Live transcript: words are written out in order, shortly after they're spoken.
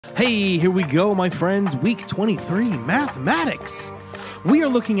Hey, here we go, my friends. Week 23, mathematics. We are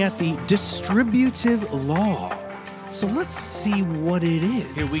looking at the distributive law. So let's see what it is.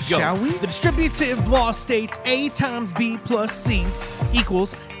 Here we go. Shall we? The distributive law states A times B plus C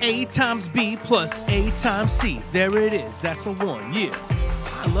equals A times B plus A times C. There it is. That's the one. Yeah.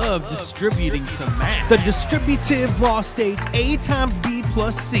 I love distributing some math. The distributive law states A times B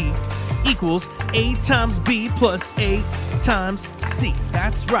plus C equals A times B plus A times C.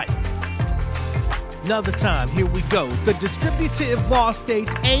 That's right. Another time, here we go. The distributive law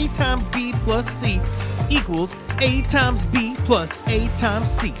states A times B plus C equals A times B plus A times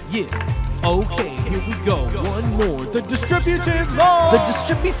C. Yeah. Okay, here we go. One more. The distributive law. The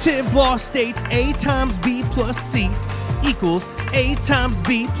distributive law states A times B plus C equals A times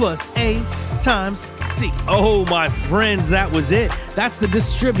B plus A times C. Oh, my friends, that was it. That's the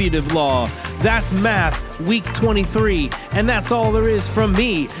distributive law. That's math, week 23. And that's all there is from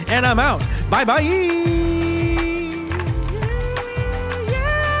me. And I'm out. Bye-bye.